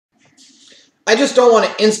I just don't want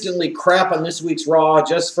to instantly crap on this week's Raw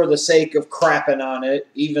just for the sake of crapping on it,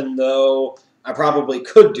 even though I probably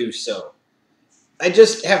could do so. I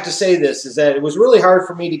just have to say this, is that it was really hard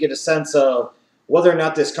for me to get a sense of whether or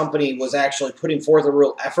not this company was actually putting forth a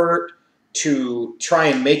real effort to try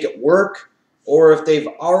and make it work, or if they've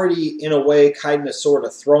already, in a way, kind of sort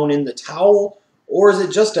of thrown in the towel, or is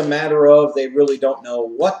it just a matter of they really don't know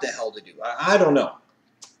what the hell to do? I don't know.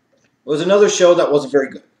 It was another show that wasn't very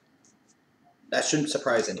good. That shouldn't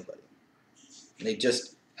surprise anybody. They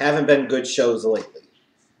just haven't been good shows lately.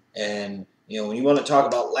 And, you know, when you want to talk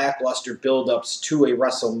about lackluster build-ups to a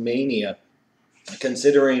WrestleMania,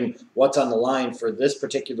 considering what's on the line for this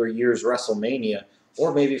particular year's WrestleMania,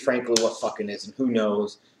 or maybe, frankly, what fucking isn't, who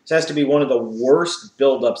knows. This has to be one of the worst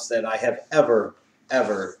build-ups that I have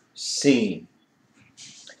ever seen.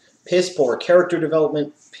 Piss-poor character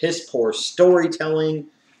development, piss-poor storytelling,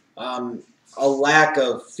 a lack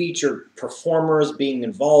of featured performers being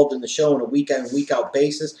involved in the show on a week-in, week-out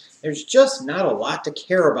basis. There's just not a lot to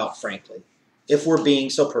care about, frankly, if we're being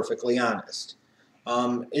so perfectly honest.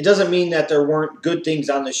 It doesn't mean that there weren't good things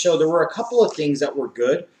on the show. There were a couple of things that were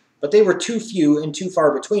good, but they were too few and too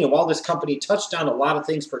far between. And while this company touched on a lot of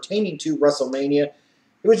things pertaining to WrestleMania,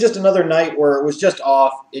 it was just another night where it was just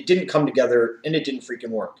off, it didn't come together, and it didn't freaking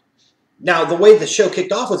work. Now, the way the show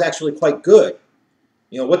kicked off was actually quite good.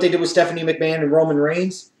 You know, what they did with Stephanie McMahon and Roman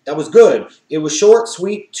Reigns, that was good. It was short,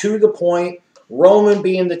 sweet, to the point. Roman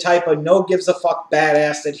being the type of no-gives-a-fuck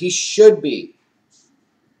badass that he should be.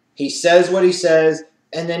 He says what he says,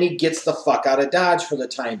 and then he gets the fuck out of Dodge for the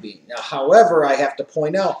time being. Now, however, I have to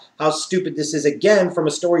point out how stupid this is again from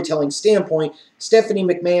a storytelling standpoint. Stephanie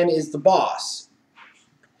McMahon is the boss.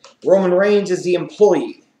 Roman Reigns is the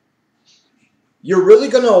employee. You're really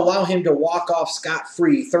going to allow him to walk off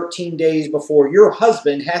scot-free 13 days before your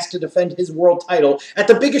husband has to defend his world title at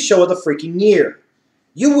the biggest show of the freaking year.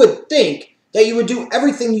 You would think that you would do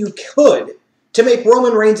everything you could to make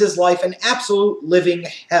Roman Reigns' life an absolute living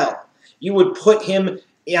hell. You would put him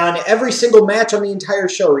on every single match on the entire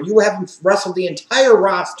show, or you would have him wrestle the entire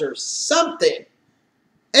roster, something.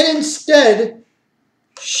 And instead,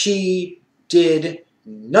 she did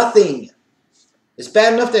nothing. It's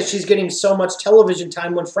bad enough that she's getting so much television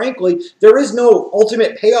time when, frankly, there is no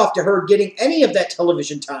ultimate payoff to her getting any of that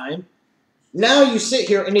television time. Now you sit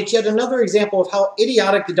here, and it's yet another example of how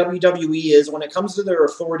idiotic the WWE is when it comes to their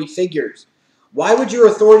authority figures. Why would your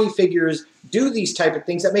authority figures do these type of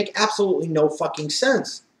things that make absolutely no fucking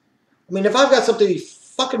sense? I mean, if I've got somebody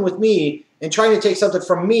fucking with me and trying to take something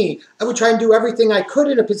from me, I would try and do everything I could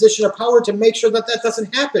in a position of power to make sure that that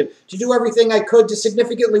doesn't happen, to do everything I could to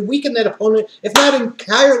significantly weaken that opponent, if not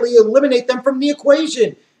entirely eliminate them from the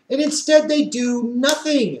equation. And instead, they do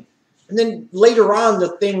nothing. And then later on,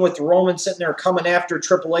 the thing with Roman sitting there coming after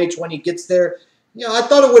Triple H when he gets there, you know, I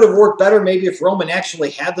thought it would have worked better maybe if Roman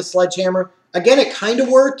actually had the sledgehammer. Again, it kind of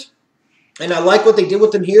worked, and I like what they did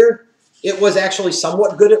with him here. It was actually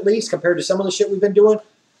somewhat good, at least, compared to some of the shit we've been doing.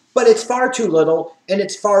 But it's far too little, and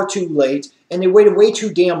it's far too late, and they waited way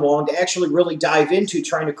too damn long to actually really dive into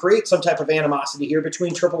trying to create some type of animosity here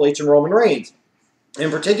between Triple H and Roman Reigns.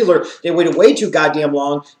 In particular, they waited way too goddamn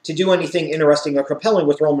long to do anything interesting or compelling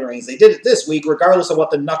with Roman Reigns. They did it this week, regardless of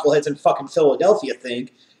what the knuckleheads in fucking Philadelphia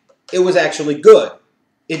think. It was actually good.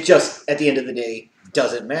 It just, at the end of the day,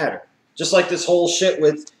 doesn't matter. Just like this whole shit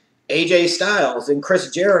with AJ Styles and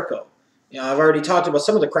Chris Jericho. You know, I've already talked about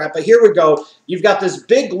some of the crap, but here we go. You've got this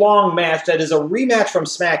big, long match that is a rematch from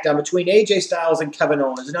SmackDown between AJ Styles and Kevin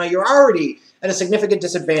Owens. Now, you're already at a significant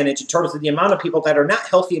disadvantage in terms of the amount of people that are not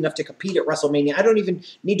healthy enough to compete at WrestleMania. I don't even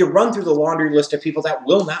need to run through the laundry list of people that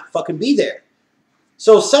will not fucking be there.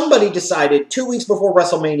 So somebody decided 2 weeks before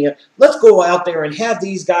WrestleMania, let's go out there and have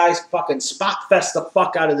these guys fucking spot fest the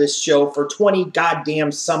fuck out of this show for 20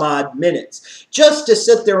 goddamn some odd minutes. Just to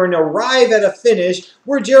sit there and arrive at a finish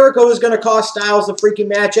where Jericho is going to cost Styles the freaking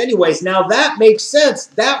match anyways. Now that makes sense.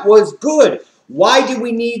 That was good. Why do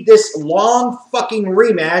we need this long fucking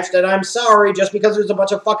rematch that, I'm sorry, just because there's a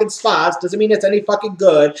bunch of fucking spots doesn't mean it's any fucking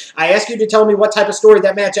good. I asked you to tell me what type of story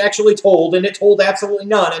that match actually told, and it told absolutely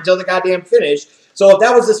none until the goddamn finish. So if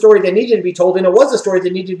that was the story that needed to be told, and it was the story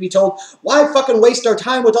that needed to be told, why fucking waste our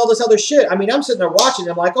time with all this other shit? I mean, I'm sitting there watching,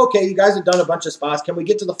 and I'm like, okay, you guys have done a bunch of spots. Can we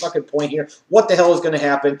get to the fucking point here? What the hell is going to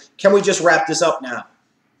happen? Can we just wrap this up now?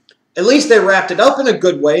 At least they wrapped it up in a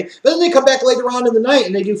good way. But then they come back later on in the night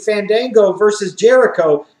and they do Fandango versus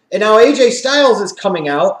Jericho. And now AJ Styles is coming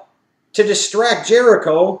out to distract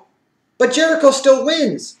Jericho. But Jericho still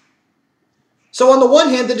wins. So on the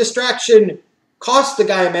one hand, the distraction costs the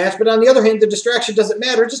guy a match. But on the other hand, the distraction doesn't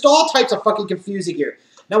matter. Just all types of fucking confusing here.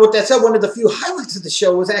 Now, with that said, one of the few highlights of the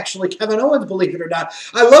show was actually Kevin Owens, believe it or not.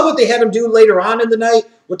 I love what they had him do later on in the night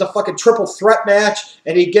with the fucking triple threat match,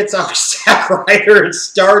 and he gets out Zack Ryder and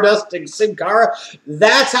Stardust and Sin Cara.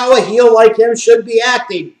 That's how a heel like him should be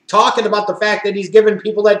acting, talking about the fact that he's giving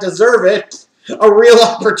people that deserve it a real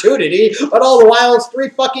opportunity, but all the while it's 3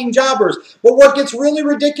 fucking jobbers. But what gets really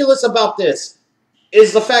ridiculous about this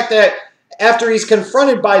is the fact that after he's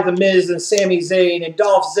confronted by The Miz and Sami Zayn and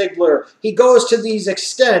Dolph Ziggler, he goes to these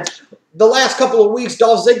extents. The last couple of weeks,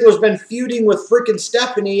 Dolph Ziggler's been feuding with freaking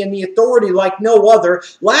Stephanie and the Authority like no other.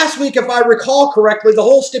 Last week, if I recall correctly, the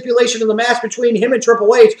whole stipulation of the match between him and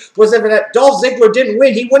Triple H was that Dolph Ziggler didn't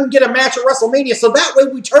win. He wouldn't get a match at WrestleMania. So that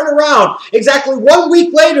way we turn around exactly 1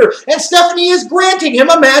 week later, and Stephanie is granting him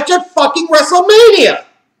a match at fucking WrestleMania.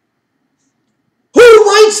 Who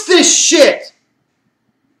writes this shit?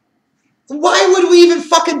 Why would we even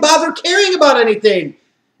fucking bother caring about anything?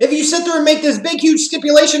 If you sit there and make this big, huge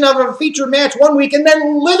stipulation of a feature match 1 week, and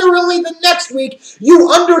then literally the next week, you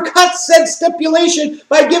undercut said stipulation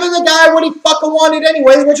by giving the guy what he fucking wanted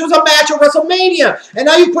anyways, which was a match at WrestleMania. And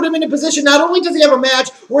now you put him in a position, not only does he have a match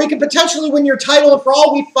where he can potentially win your title, and for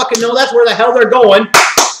all we fucking know, that's where the hell they're going.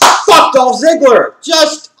 Fuck Dolph Ziggler.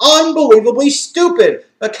 Just unbelievably stupid.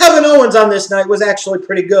 But Kevin Owens on this night was actually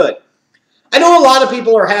pretty good. I know a lot of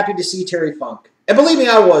people are happy to see Terry Funk. And believe me,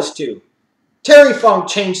 I was too. Terry Funk,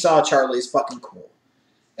 Chainsaw Charlie, is fucking cool.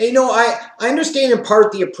 And you know, I understand in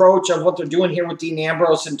part the approach of what they're doing here with Dean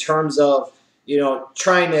Ambrose in terms of, you know,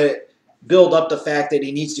 trying to build up the fact that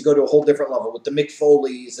he needs to go to a whole different level with the Mick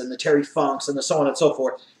Foleys and the Terry Funks and the so on and so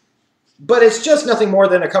forth. But it's just nothing more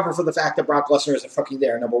than a cover for the fact that Brock Lesnar isn't fucking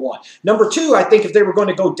there, number one. Number two, I think if they were going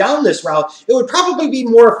to go down this route, it would probably be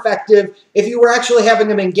more effective if you were actually having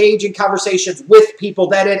them engage in conversations with people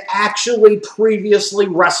that had actually previously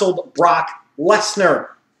wrestled Brock Lesnar.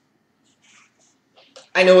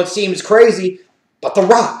 I know it seems crazy, but The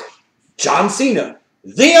Rock, John Cena,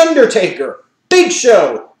 The Undertaker, Big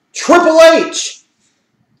Show, Triple H,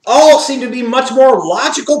 all seem to be much more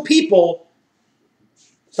logical people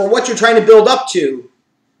for what you're trying to build up to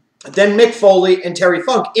than Mick Foley and Terry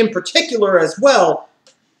Funk. In particular as well,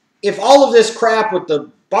 if all of this crap with the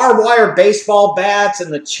barbed wire baseball bats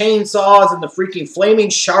and the chainsaws and the freaking flaming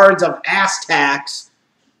shards of ass tacks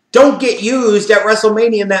don't get used at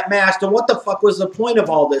WrestleMania in that match, then what the fuck was the point of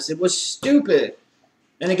all this? It was stupid.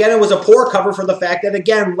 And again, it was a poor cover for the fact that,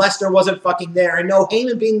 again, Lesnar wasn't fucking there. And no,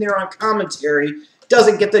 Heyman being there on commentary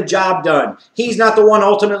doesn't get the job done. He's not the one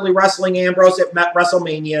ultimately wrestling Ambrose at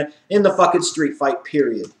WrestleMania in the fucking street fight,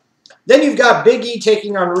 period. Then you've got Big E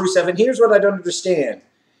taking on Rusev, and here's what I don't understand.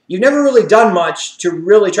 You've never really done much to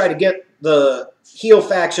really try to get the heel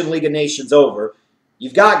faction League of Nations over.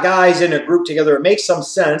 You've got guys in a group together. It makes some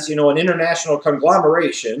sense, you know, an international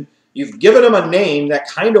conglomeration. You've given them a name that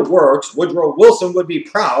kind of works. Woodrow Wilson would be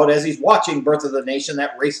proud as he's watching Birth of the Nation,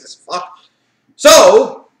 that racist fuck.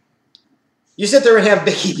 So you sit there and have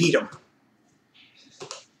Biggie beat him.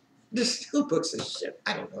 Just who books this shit?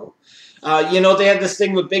 I don't know. You know, they had this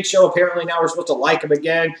thing with Big Show. Apparently now we're supposed to like him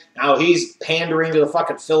again. Now he's pandering to the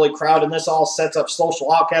fucking Philly crowd, and this all sets up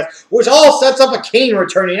Social Outcast, which all sets up a Kane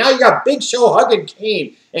returning. Now you got Big Show hugging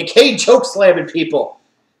Kane, and Kane choke slamming people.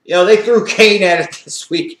 You know, they threw Kane at it this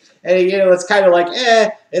week. And, you know, it's kind of like,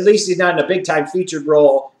 at least he's not in a big-time featured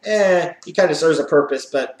role. He kind of serves a purpose,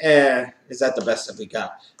 but, is that the best that we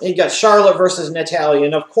got? And you got Charlotte versus Natalya.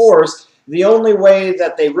 And, of course, the only way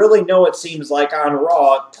that they really know, it seems like, on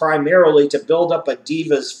Raw, primarily to build up a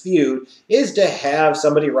Divas feud, is to have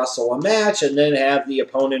somebody wrestle a match and then have the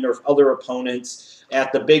opponent or other opponents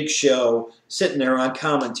at the big show sitting there on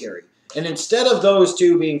commentary. And instead of those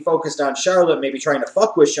two being focused on Charlotte, maybe trying to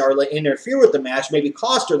fuck with Charlotte, interfere with the match, maybe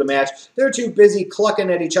cost her the match, they're too busy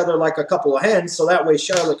clucking at each other like a couple of hens, so that way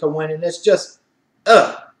Charlotte can win, and it's just,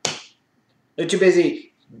 They're too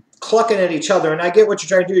busy clucking at each other, and I get what you're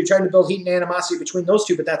trying to do. You're trying to build heat and animosity between those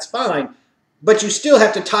two, but that's fine. But you still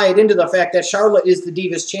have to tie it into the fact that Charlotte is the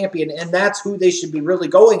Divas champion, and that's who they should be really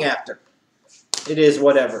going after. It is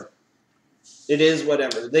whatever. It is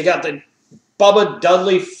whatever. They got the Bubba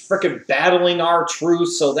Dudley frickin' battling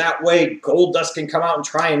R-Truth, so that way Goldust can come out and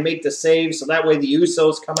try and make the save, so that way the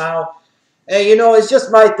Usos come out. And, you know, it's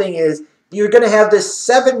just my thing is, you're going to have this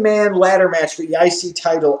 7-man ladder match for the IC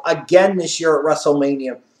title again this year at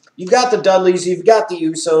WrestleMania. You've got the Dudleys, you've got the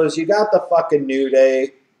Usos, you got the fucking New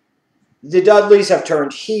Day. The Dudleys have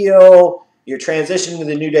turned heel. You're transitioning to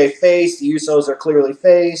the New Day face. The Usos are clearly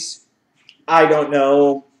face. I don't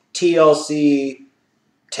know. TLC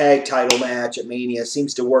tag title match at Mania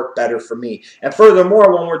seems to work better for me. And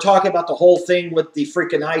furthermore, when we're talking about the whole thing with the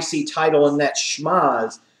freaking IC title and that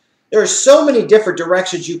schmaz, There are so many different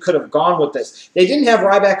directions you could have gone with this. They didn't have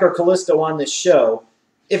Ryback or Kalisto on this show.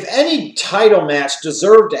 If any title match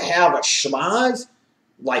deserved to have a schmaz,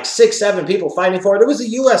 like 6, 7 people fighting for it, it was a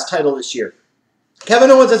U.S. title this year.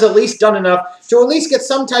 Kevin Owens has at least done enough to at least get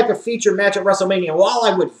some type of feature match at WrestleMania. While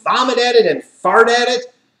I would vomit at it and fart at it,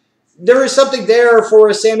 there is something there for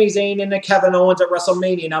a Sami Zayn and a Kevin Owens at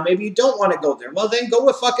WrestleMania. Now, maybe you don't want to go there. Well, then go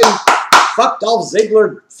with fuck Dolph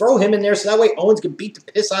Ziggler. Throw him in there so that way Owens can beat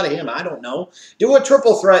the piss out of him. I don't know. Do a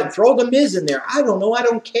triple threat and throw The Miz in there. I don't know. I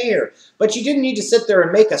don't care. But you didn't need to sit there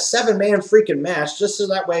and make a 7-man freaking match just so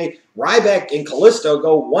that way Ryback and Kalisto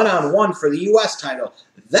go one-on-one for the U.S. title.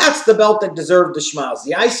 That's the belt that deserved the schmaz.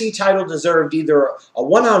 The IC title deserved either a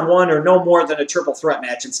one-on-one or no more than a triple threat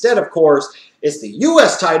match. Instead, of course, it's the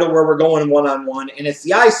U.S. title where we're going one-on-one, and it's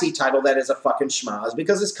the IC title that is a fucking schmaz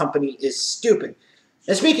because this company is stupid.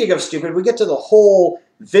 And speaking of stupid, we get to the whole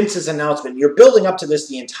Vince's announcement. You're building up to this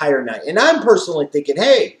the entire night. And I'm personally thinking,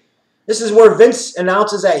 hey, this is where Vince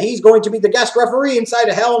announces that he's going to be the guest referee inside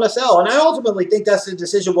of Hell in a Cell. And I ultimately think that's the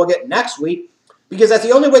decision we'll get next week because that's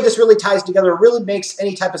the only way this really ties together, really makes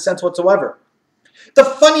any type of sense whatsoever. The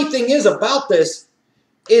funny thing is about this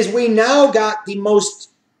is we now got the most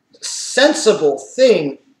sensible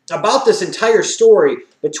thing about this entire story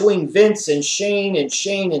between Vince and Shane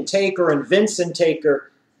and Taker and Vince and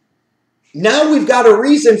Taker. Now we've got a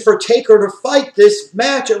reason for Taker to fight this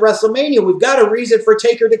match at WrestleMania. We've got a reason for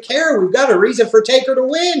Taker to care. We've got a reason for Taker to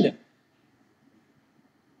win.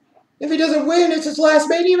 If he doesn't win, it's his last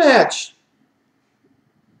Mania match.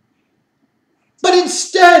 But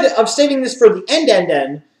instead of saving this for the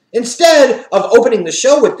end, instead of opening the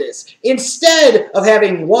show with this, instead of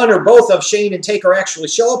having one or both of Shane and Taker actually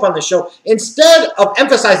show up on the show, instead of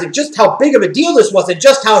emphasizing just how big of a deal this was and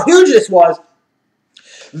just how huge this was,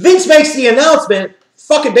 Vince makes the announcement,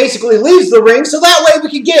 fucking basically leaves the ring, so that way we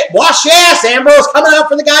can get wash your ass, Ambrose, coming out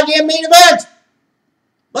for the goddamn main event.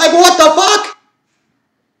 Like, what the fuck?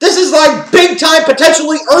 This is like big time,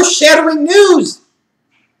 potentially earth-shattering news.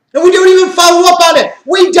 And we don't even follow up on it.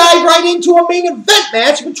 We dive right into a main event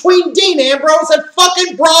match between Dean Ambrose and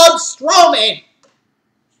fucking Braun Strowman.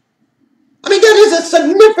 I mean, that is a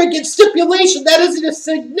significant stipulation. That is a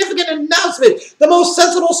significant announcement. The most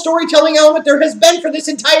sensible storytelling element there has been for this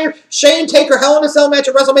entire Shane Taker Hell in a Cell match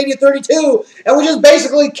at WrestleMania 32. And we just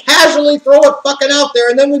basically casually throw it fucking out there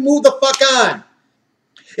and then we move the fuck on.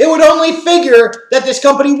 It would only figure that this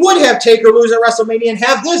company would have Taker lose at WrestleMania and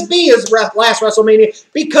have this be his last WrestleMania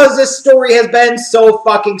because this story has been so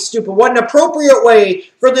fucking stupid. What an appropriate way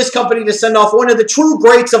for this company to send off one of the true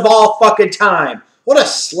greats of all fucking time. What a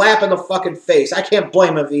slap in the fucking face. I can't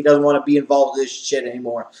blame him if he doesn't want to be involved in this shit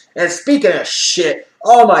anymore. And speaking of shit,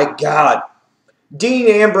 oh my god. Dean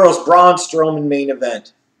Ambrose, Braun Strowman main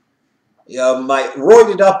event. My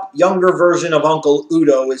roided up younger version of Uncle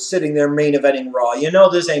Udo is sitting there main eventing Raw. You know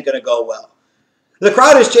this ain't going to go well. The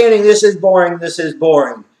crowd is chanting, this is boring, this is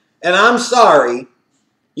boring. And I'm sorry.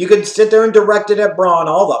 You can sit there and direct it at Braun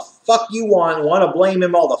all the fuck you want to blame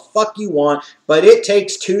him all the fuck you want, but it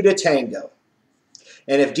takes two to tango.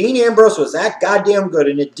 And if Dean Ambrose was that goddamn good,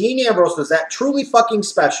 and if Dean Ambrose was that truly fucking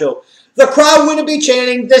special, the crowd wouldn't be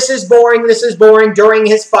chanting, this is boring, during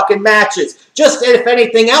his fucking matches. Just, if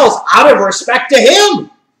anything else, out of respect to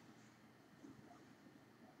him.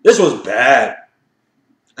 This was bad.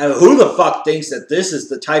 I mean, who the fuck thinks that this is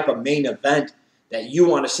the type of main event that you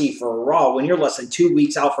want to see for a Raw when you're less than 2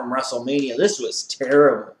 weeks out from WrestleMania? This was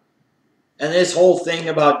terrible. And this whole thing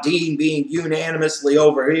about Dean being unanimously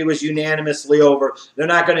over, he was unanimously over. They're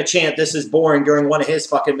not going to chant, this is boring during one of his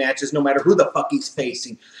fucking matches, no matter who the fuck he's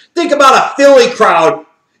facing. Think about a Philly crowd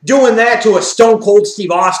doing that to a Stone Cold Steve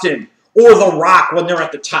Austin or The Rock when they're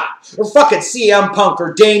at the top. Or fucking CM Punk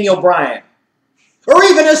or Daniel Bryan. Or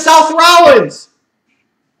even a Seth Rollins.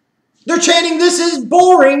 They're chanting, this is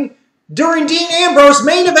boring during Dean Ambrose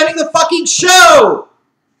main eventing the fucking show.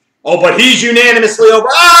 Oh, but he's unanimously over.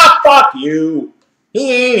 Ah, fuck you.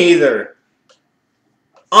 He ain't either.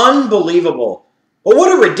 Unbelievable. But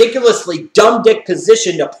what a ridiculously dumb dick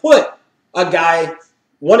position to put a guy,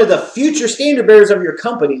 one of the future standard bearers of your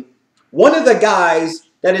company, one of the guys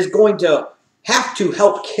that is going to have to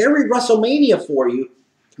help carry WrestleMania for you,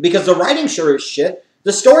 because the writing sure is shit,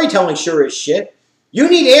 the storytelling sure is shit. You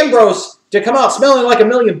need Ambrose to come out smelling like $1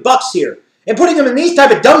 million here. And putting him in these type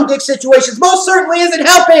of dumb dick situations most certainly isn't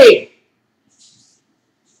helping.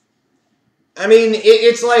 I mean,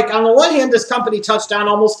 it's like, on the one hand, this company touched on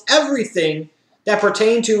almost everything that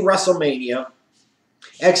pertained to WrestleMania,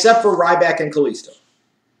 except for Ryback and Kalisto.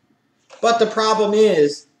 But the problem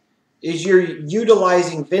is, is you're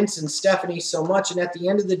utilizing Vince and Stephanie so much, and at the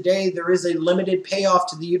end of the day, there is a limited payoff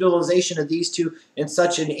to the utilization of these two in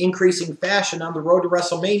such an increasing fashion on the road to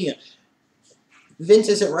WrestleMania. Vince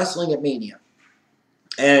isn't wrestling at Mania.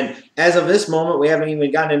 And as of this moment, we haven't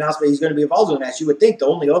even gotten an announcement he's going to be involved in the match. You would think the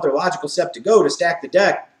only other logical step to go to stack the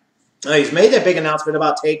deck, he's made that big announcement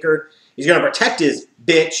about Taker. He's going to protect his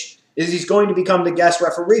bitch. Is he's going to become the guest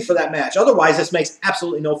referee for that match. Otherwise, this makes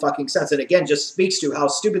absolutely no fucking sense. And again, just speaks to how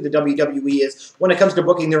stupid the WWE is when it comes to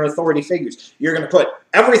booking their authority figures. You're going to put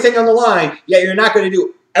everything on the line, yet you're not going to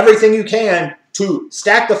do everything you can to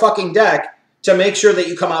stack the fucking deck to make sure that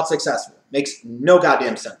you come out successful. Makes no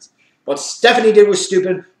goddamn sense. What Stephanie did was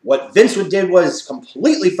stupid. What Vince did was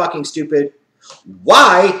completely fucking stupid.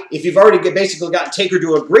 Why, if you've already basically gotten Taker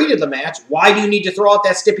to agree to the match, why do you need to throw out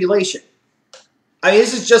that stipulation? I mean,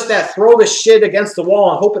 this is just that throw the shit against the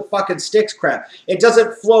wall and hope it fucking sticks crap. It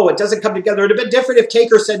doesn't flow. It doesn't come together. It would have been different if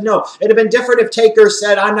Taker said no. It would have been different if Taker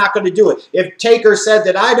said, I'm not going to do it. If Taker said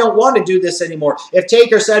that I don't want to do this anymore. If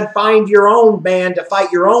Taker said, find your own man to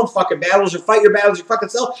fight your own fucking battles or fight your battles your fucking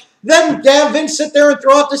self, then damn Vince sit there and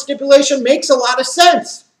throw out the stipulation makes a lot of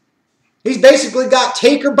sense. He's basically got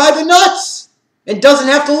Taker by the nuts and doesn't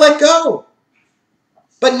have to let go.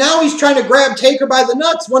 But now he's trying to grab Taker by the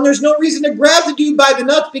nuts when there's no reason to grab the dude by the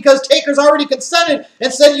nuts because Taker's already consented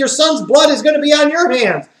and said your son's blood is going to be on your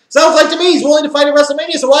hands. Sounds like to me he's willing to fight at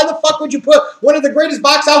WrestleMania, so why the fuck would you put one of the greatest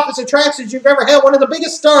box office attractions you've ever had, one of the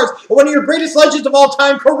biggest stars, or one of your greatest legends of all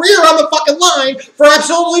time career on the fucking line for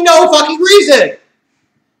absolutely no fucking reason?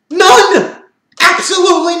 None!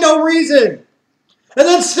 Absolutely no reason! And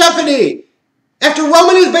then Stephanie, after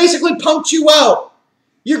Roman has basically pumped you out,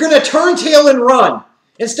 you're going to turn tail and run.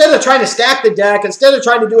 Instead of trying to stack the deck, instead of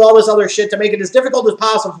trying to do all this other shit to make it as difficult as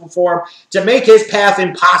possible for him, to make his path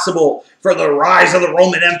impossible for the rise of the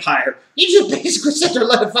Roman Empire, you just basically sit there and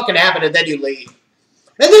let it fucking happen, and then you leave.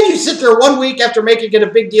 And then you sit there 1 week after making it a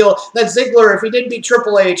big deal that Ziggler, if he didn't beat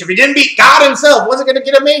Triple H, if he didn't beat God himself, wasn't going to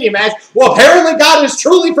get a Mania match. Well, apparently God is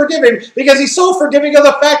truly forgiving because he's so forgiving of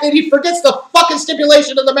the fact that he forgets the fucking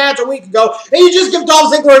stipulation of the match a week ago, and you just give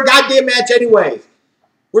Dolph Ziggler a goddamn match anyway.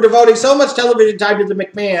 We're devoting so much television time to the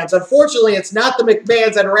McMahons. Unfortunately, it's not the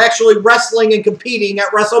McMahons that are actually wrestling and competing at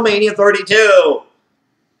WrestleMania 32.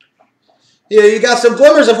 You got some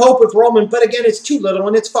glimmers of hope with Roman, but again, it's too little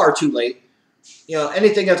and it's far too late.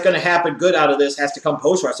 Anything that's going to happen good out of this has to come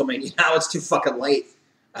post-WrestleMania. Now it's too fucking late.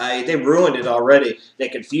 They ruined it already. They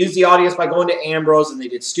confused the audience by going to Ambrose, and they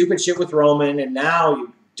did stupid shit with Roman, and now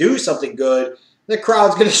you do something good. The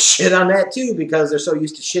crowd's going to shit on that too because they're so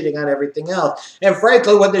used to shitting on everything else. And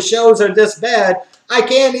frankly, when the shows are this bad, I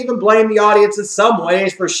can't even blame the audience in some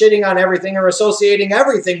ways for shitting on everything or associating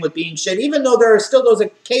everything with being shit, even though there are still those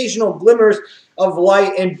occasional glimmers of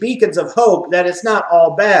light and beacons of hope that it's not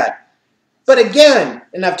all bad. But again,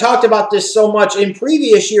 and I've talked about this so much in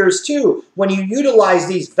previous years too, when you utilize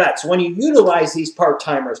these vets, when you utilize these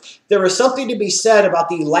part-timers, there is something to be said about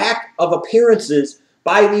the lack of appearances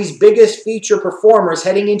by these biggest feature performers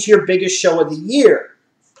heading into your biggest show of the year.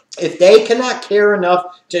 If they cannot care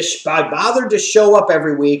enough to bother to show up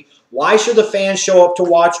every week, why should the fans show up to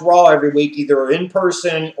watch Raw every week, either in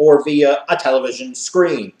person or via a television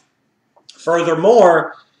screen?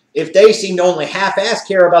 Furthermore, if they seem to only half-ass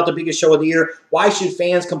care about the biggest show of the year, why should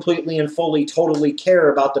fans completely and fully, totally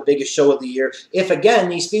care about the biggest show of the year if, again,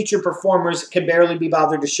 these featured performers can barely be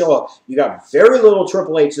bothered to show up? You got very little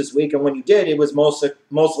Triple H this week, and when you did, it was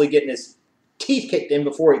mostly getting his teeth kicked in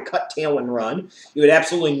before he cut tail and run. You had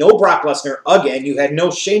absolutely no Brock Lesnar again. You had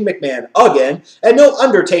no Shane McMahon again, and no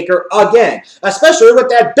Undertaker again. Especially with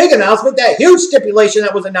that big announcement, that huge stipulation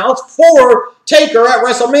that was announced for Taker at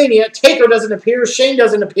WrestleMania. Taker doesn't appear. Shane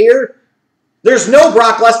doesn't appear. There's no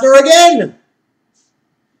Brock Lesnar again.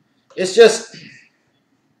 It's just...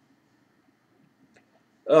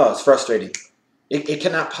 oh, it's frustrating. It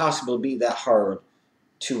cannot possibly be that hard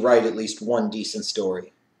to write at least one decent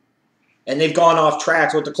story. And they've gone off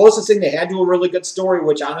tracks. With the closest thing they had to a really good story,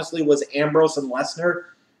 which honestly was Ambrose and Lesnar,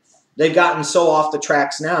 they've gotten so off the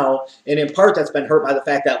tracks now. And in part, that's been hurt by the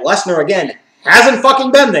fact that Lesnar, again, hasn't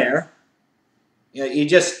fucking been there.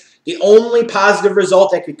 The only positive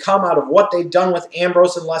result that could come out of what they've done with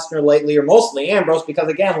Ambrose and Lesnar lately, or mostly Ambrose, because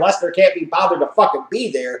again, Lesnar can't be bothered to fucking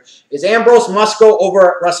be there, is Ambrose must go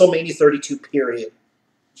over at WrestleMania 32, period.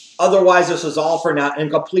 Otherwise, this is all for naught and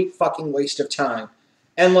a complete fucking waste of time.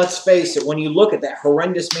 And let's face it, when you look at that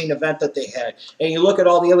horrendous main event that they had, and you look at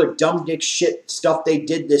all the other dumb dick shit stuff they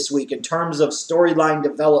did this week in terms of storyline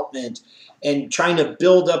development and trying to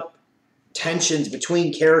build up tensions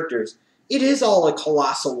between characters, it is all a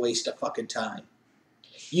colossal waste of fucking time.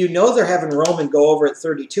 You know they're having Roman go over at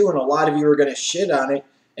 32, and a lot of you are going to shit on it.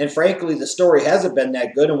 And frankly, the story hasn't been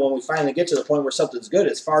that good. And when we finally get to the point where something's good,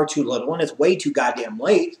 it's far too little, and it's way too goddamn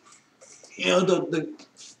late. You know,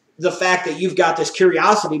 the fact that you've got this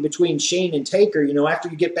curiosity between Shane and Taker, you know, after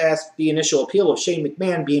you get past the initial appeal of Shane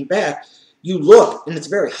McMahon being back, you look, and it's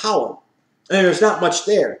very hollow. And there's not much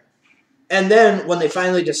there. And then when they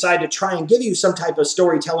finally decide to try and give you some type of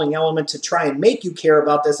storytelling element to try and make you care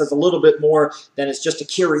about this as a little bit more than it's just a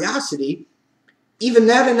curiosity, even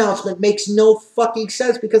that announcement makes no fucking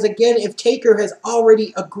sense. Because again, if Taker has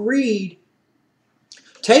already agreed,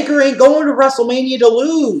 Taker ain't going to WrestleMania to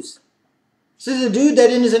lose. This is a dude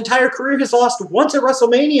that in his entire career has lost once at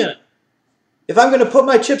WrestleMania. If I'm going to put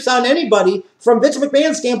my chips on anybody, from Vince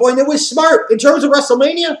McMahon's standpoint, it was smart. In terms of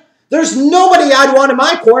WrestleMania, there's nobody I'd want in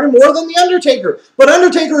my corner more than The Undertaker. But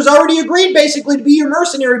Undertaker has already agreed basically to be your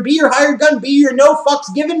mercenary, be your hired gun, be your no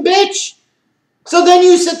fucks given bitch. So then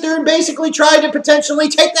you sit there and basically try to potentially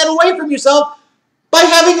take that away from yourself by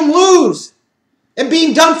having him lose and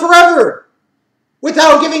being done forever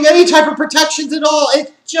without giving any type of protections at all.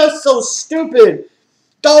 It's just so stupid.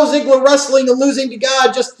 Dolph Ziggler wrestling and losing to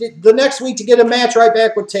God just the next week to get a match right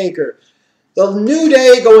back with Taker. The New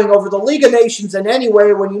Day going over the League of Nations in any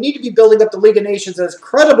way when you need to be building up the League of Nations as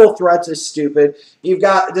credible threats is stupid. You've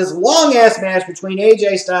got this long-ass match between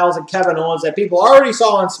AJ Styles and Kevin Owens that people already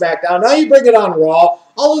saw on SmackDown. Now you bring it on Raw.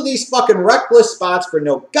 All of these fucking reckless spots for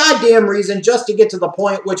no goddamn reason just to get to the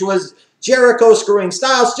point, which was Jericho screwing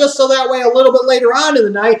Styles, just so that way a little bit later on in the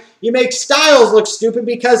night, you make Styles look stupid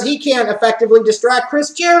because he can't effectively distract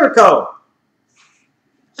Chris Jericho.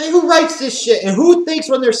 Who writes this shit? And who thinks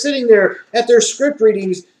when they're sitting there at their script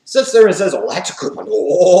readings, sits there and says, oh, that's a good one.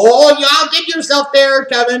 Oh, y'all get yourself there,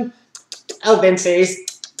 Kevin. Oh, Vince's.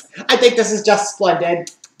 I think this is just splendid.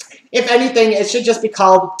 If anything, it should just be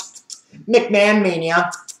called McMahon Mania.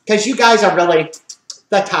 Because you guys are really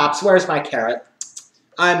the tops. Where's my carrot?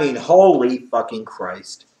 I mean, holy fucking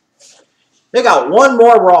Christ. They got one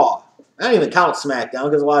more Raw. I don't even count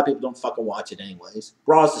SmackDown because a lot of people don't fucking watch it anyways.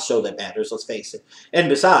 Raw's the show that matters, let's face it. And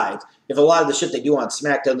besides, if a lot of the shit they do on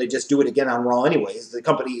SmackDown, they just do it again on Raw anyways, the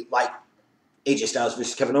company like AJ Styles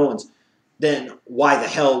versus Kevin Owens, then why the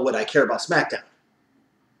hell would I care about SmackDown?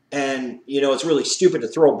 And, you know, it's really stupid to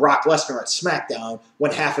throw Brock Lesnar at SmackDown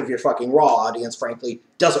when half of your fucking Raw audience, frankly,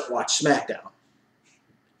 doesn't watch SmackDown.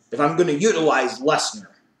 If I'm going to utilize Lesnar,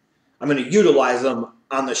 I'm going to utilize them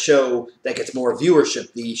on the show that gets more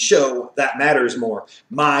viewership, the show that matters more,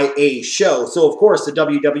 my A show. So, of course, the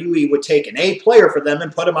WWE would take an A player for them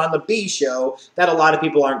and put him on the B show that a lot of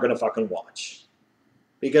people aren't going to fucking watch.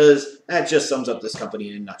 Because that just sums up this company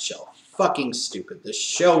in a nutshell. Fucking stupid. This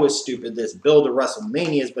show is stupid. This build to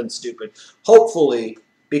WrestleMania has been stupid. Hopefully,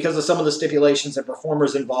 because of some of the stipulations and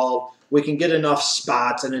performers involved, we can get enough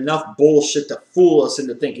spots and enough bullshit to fool us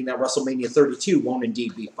into thinking that WrestleMania 32 won't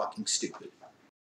indeed be fucking stupid.